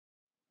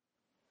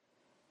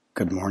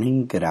Good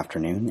morning, good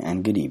afternoon,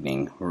 and good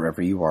evening,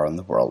 wherever you are in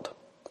the world.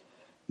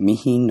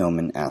 Mihi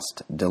nomen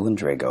est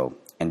dylandrego,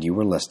 and you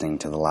are listening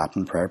to the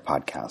Latin Prayer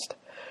Podcast,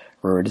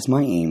 where it is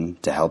my aim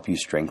to help you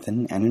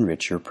strengthen and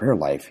enrich your prayer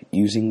life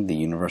using the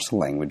universal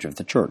language of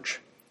the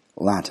Church,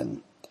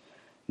 Latin.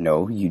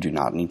 No, you do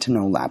not need to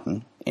know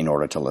Latin in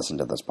order to listen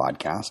to this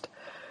podcast,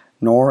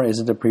 nor is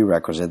it a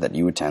prerequisite that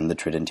you attend the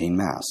Tridentine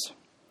Mass.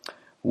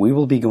 We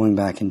will be going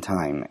back in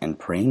time and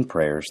praying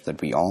prayers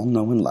that we all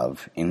know and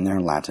love in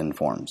their Latin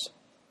forms.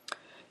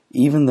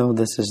 Even though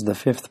this is the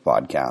 5th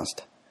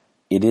podcast,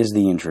 it is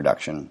the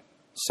introduction,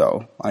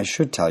 so I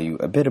should tell you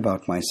a bit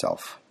about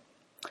myself.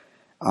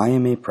 I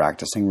am a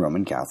practicing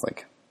Roman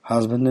Catholic,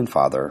 husband and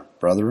father,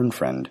 brother and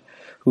friend,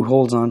 who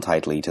holds on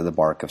tightly to the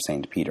bark of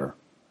St. Peter.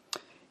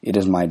 It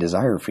is my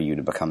desire for you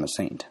to become a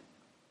saint.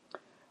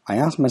 I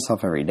ask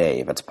myself every day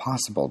if it's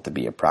possible to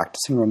be a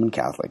practicing Roman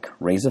Catholic,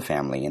 raise a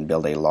family, and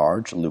build a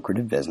large,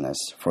 lucrative business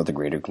for the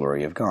greater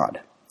glory of God.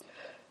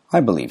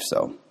 I believe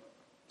so.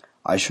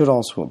 I should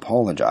also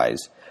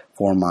apologize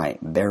for my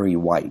very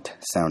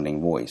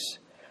white-sounding voice.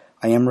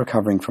 I am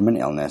recovering from an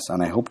illness,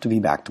 and I hope to be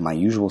back to my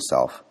usual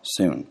self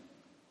soon.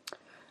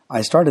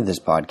 I started this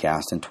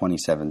podcast in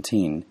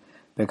 2017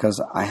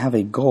 because I have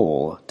a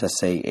goal to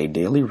say a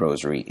daily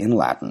rosary in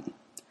Latin.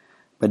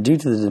 But due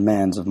to the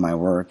demands of my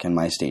work and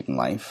my state in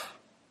life,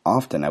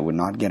 often I would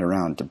not get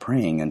around to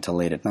praying until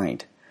late at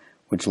night,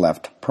 which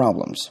left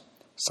problems,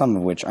 some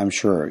of which I'm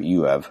sure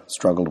you have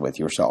struggled with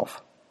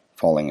yourself.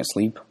 Falling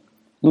asleep,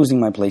 losing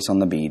my place on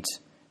the beats,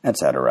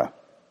 etc.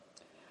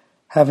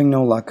 Having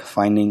no luck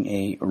finding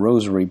a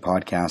rosary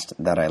podcast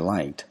that I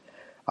liked,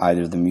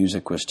 either the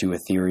music was too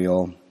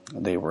ethereal,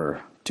 they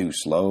were too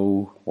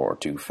slow or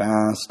too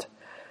fast,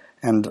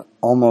 and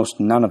almost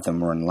none of them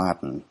were in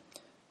Latin,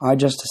 I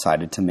just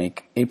decided to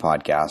make a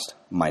podcast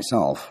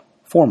myself,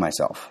 for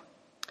myself.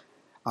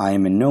 I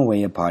am in no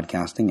way a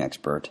podcasting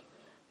expert,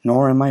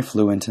 nor am I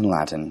fluent in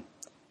Latin.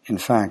 In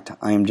fact,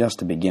 I am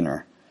just a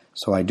beginner,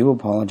 so I do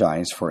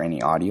apologize for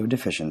any audio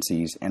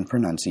deficiencies and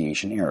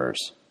pronunciation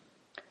errors.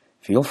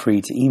 Feel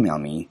free to email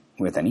me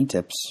with any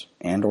tips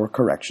and or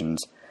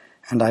corrections,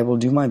 and I will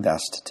do my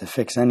best to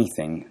fix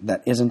anything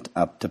that isn't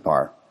up to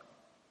par.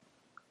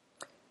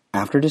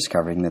 After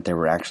discovering that there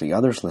were actually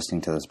others listening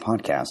to this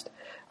podcast,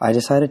 I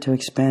decided to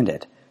expand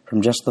it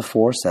from just the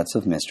 4 sets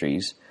of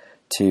mysteries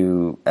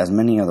to as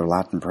many other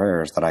Latin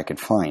prayers that I could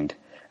find,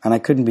 and I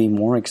couldn't be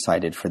more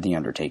excited for the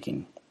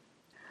undertaking.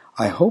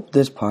 I hope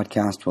this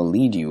podcast will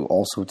lead you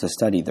also to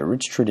study the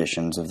rich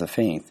traditions of the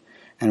faith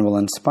and will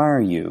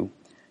inspire you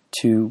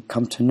to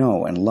come to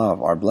know and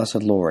love our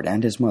blessed Lord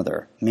and His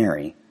Mother,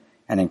 Mary,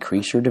 and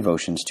increase your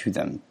devotions to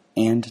them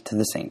and to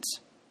the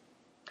saints.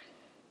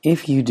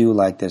 If you do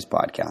like this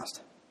podcast,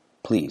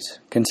 please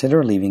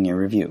consider leaving a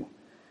review,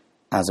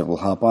 as it will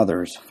help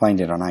others find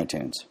it on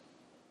iTunes.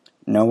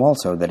 Know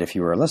also that if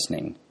you are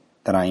listening,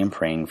 that I am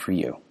praying for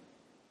you.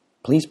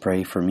 Please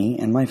pray for me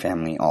and my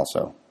family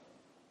also.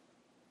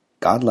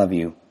 God love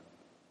you.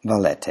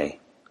 Valete.